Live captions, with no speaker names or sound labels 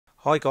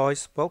Hi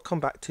guys, welcome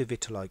back to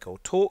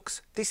Vitiligo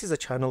Talks. This is a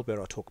channel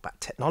where I talk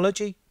about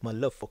technology, my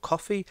love for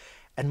coffee,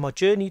 and my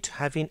journey to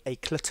having a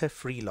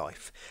clutter-free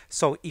life.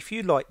 So if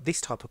you like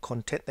this type of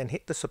content, then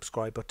hit the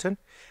subscribe button.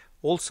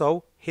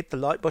 Also, hit the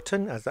like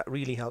button as that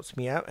really helps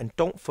me out, and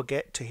don't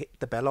forget to hit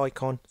the bell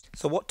icon.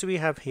 So what do we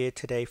have here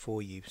today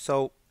for you?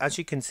 So as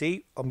you can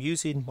see, I'm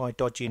using my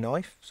dodgy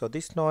knife. So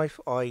this knife,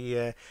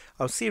 I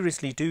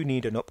seriously do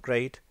need an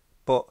upgrade,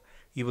 but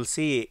you will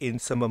see it in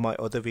some of my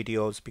other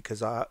videos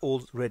because I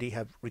already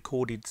have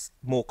recorded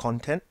more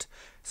content,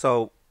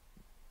 so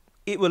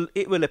it will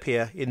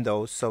appear in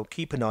those, so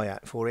keep an eye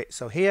out for it.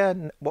 So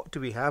here, what do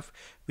we have?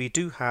 We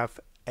do have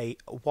a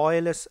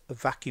wireless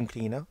vacuum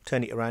cleaner.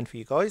 Turn it around for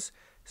you guys.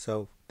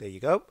 So there you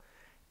go.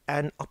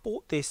 And I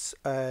bought this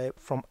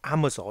from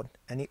Amazon,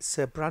 and it's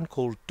a brand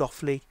called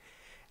DOFLY.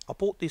 I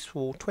bought this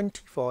for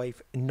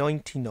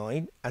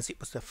 $25.99 as it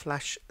was a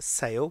flash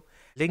sale.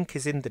 Link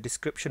is in the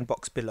description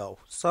box below.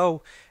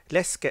 So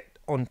let's get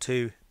on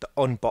to the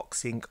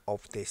unboxing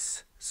of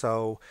this.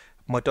 So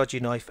my dodgy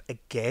knife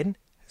again,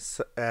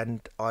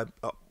 and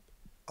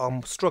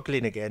I'm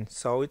struggling again.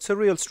 So it's a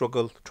real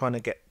struggle trying to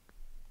get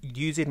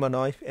using my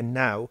knife and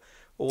now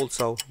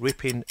also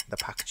ripping the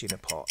packaging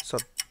apart. So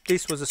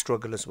this was a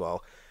struggle as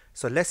well.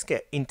 So let's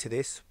get into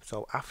this.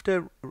 So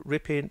after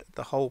ripping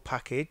the whole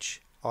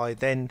package, I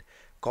then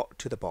got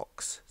to the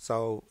box.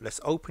 So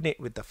let's open it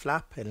with the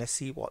flap and let's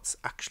see what's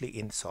actually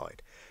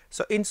inside.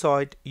 So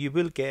inside you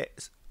will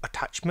get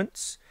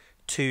attachments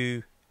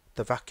to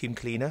the vacuum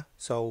cleaner.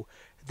 So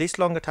this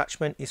long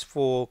attachment is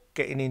for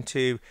getting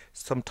into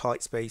some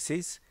tight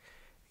spaces.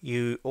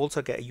 You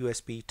also get a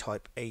USB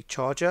type A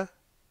charger.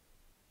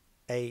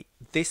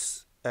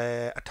 This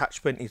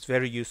attachment is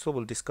very useful.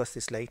 We'll discuss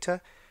this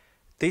later.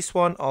 This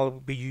one I'll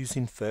be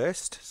using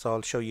first, so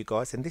I'll show you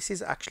guys. And this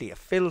is actually a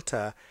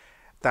filter.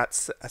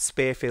 That's a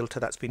spare filter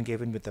that's been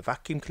given with the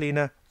vacuum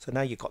cleaner. So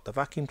now you've got the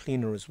vacuum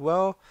cleaner as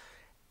well.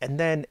 And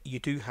then you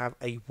do have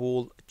a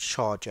wall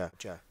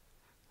charger,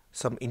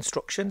 some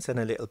instructions and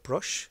a little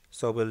brush.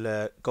 So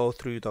we'll go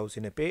through those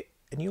in a bit.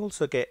 And you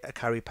also get a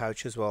carry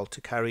pouch as well to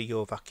carry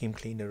your vacuum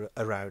cleaner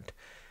around.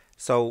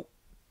 So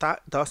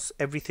that's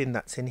everything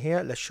that's in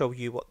here. Let's show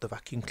you what the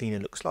vacuum cleaner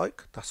looks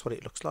like. That's what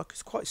it looks like.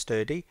 It's quite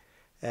sturdy.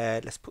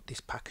 Let's put this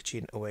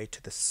packaging away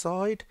to the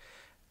side.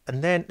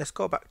 And then let's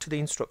go back to the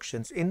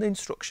instructions. In the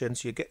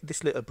instructions you get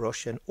this little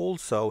brush, and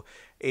also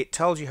it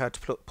tells you how to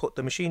put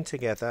the machine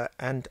together,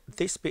 and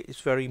this bit is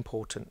very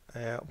important.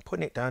 I'm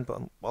putting it down,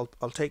 but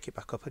I'll take it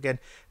back up again.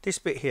 This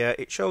bit here,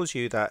 it shows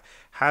you that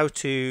how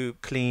to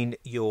clean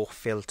your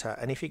filter,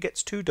 and if it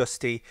gets too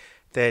dusty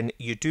then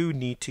you do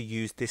need to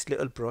use this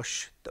little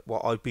brush,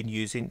 what I've been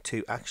using,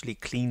 to actually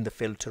clean the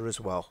filter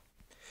as well.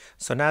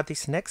 So now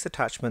this next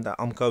attachment that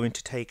I'm going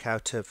to take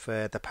out of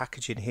the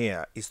packaging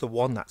here is the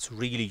one that's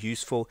really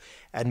useful,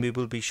 and we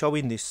will be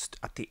showing this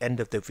at the end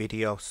of the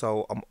video.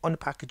 So I'm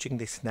unpackaging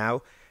this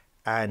now,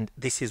 and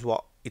this is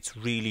what it's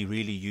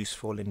really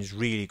useful and is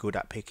really good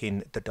at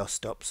picking the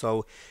dust up.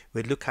 So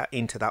we'll look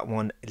into that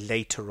one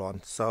later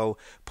on. So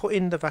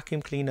putting the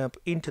vacuum cleaner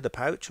into the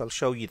pouch, I'll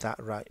show you that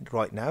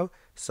right now.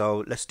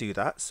 So let's do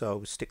that.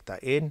 So stick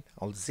that in.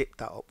 I'll zip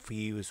that up for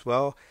you as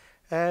well.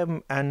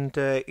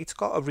 It's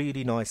got a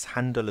really nice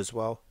handle as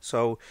well,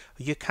 so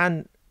you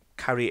can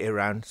carry it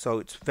around, so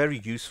it's very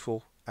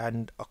useful,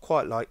 and I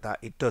quite like that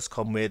it does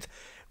come with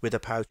a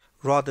pouch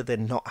rather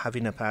than not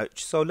having a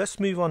pouch. So let's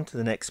move on to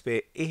the next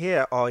bit.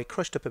 Here I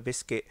crushed up a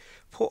biscuit,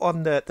 put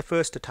on the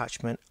first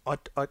attachment.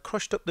 I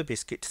crushed up the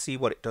biscuit to see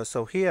what it does.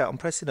 So here I'm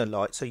pressing a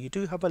light, so you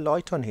do have a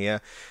light on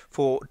here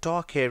for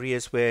dark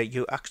areas where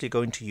you're actually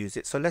going to use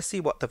it. So let's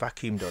see what the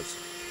vacuum does.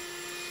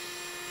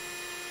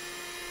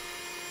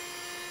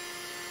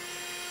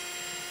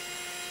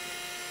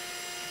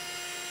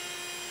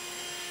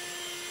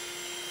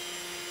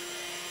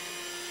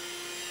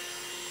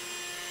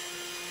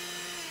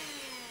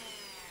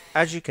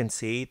 As you can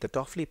see, the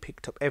DOFLY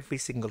picked up every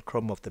single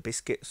crumb of the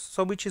biscuit,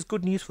 so which is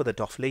good news for the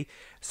DOFLY.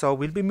 So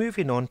we'll be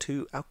moving on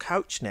to our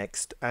couch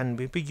next, and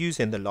we'll be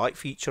using the light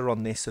feature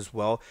on this as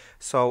well.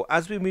 So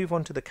as we move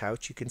on to the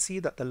couch, you can see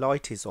that the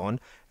light is on.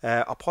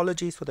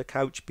 Apologies for the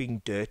couch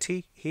being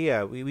dirty.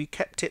 Here we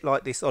kept it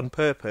like this on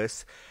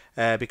purpose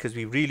because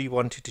we really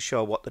wanted to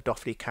show what the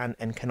DOFLY can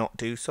and cannot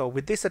do. So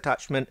with this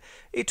attachment,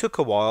 it took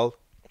a while.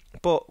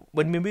 But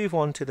when we move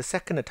on to the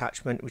second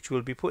attachment, which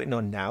we'll be putting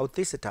on now,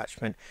 this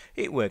attachment,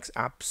 it works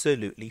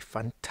absolutely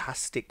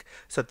fantastic.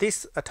 So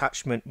this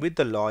attachment with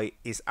the light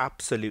is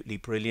absolutely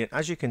brilliant.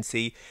 As you can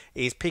see,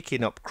 it is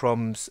picking up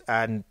crumbs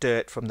and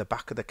dirt from the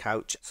back of the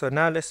couch. So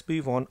now let's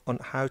move on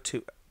how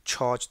to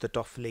charge the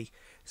DOFLY.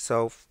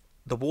 So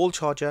the wall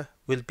charger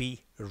will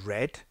be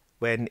red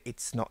when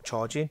it's not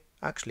charging.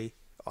 Actually,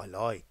 I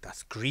lied,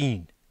 that's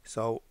green.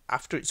 So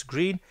after it's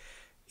green,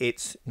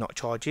 it's not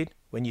charging.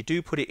 When you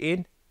do put it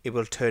in, it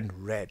will turn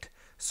red.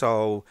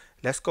 So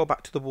let's go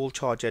back to the wall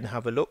charger and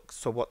have a look.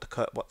 So what the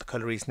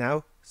color is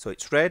now. So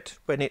it's red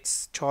when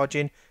it's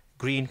charging,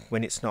 green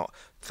when it's not.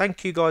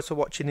 Thank you guys for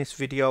watching this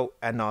video,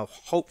 and I'll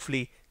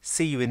hopefully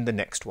see you in the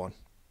next one.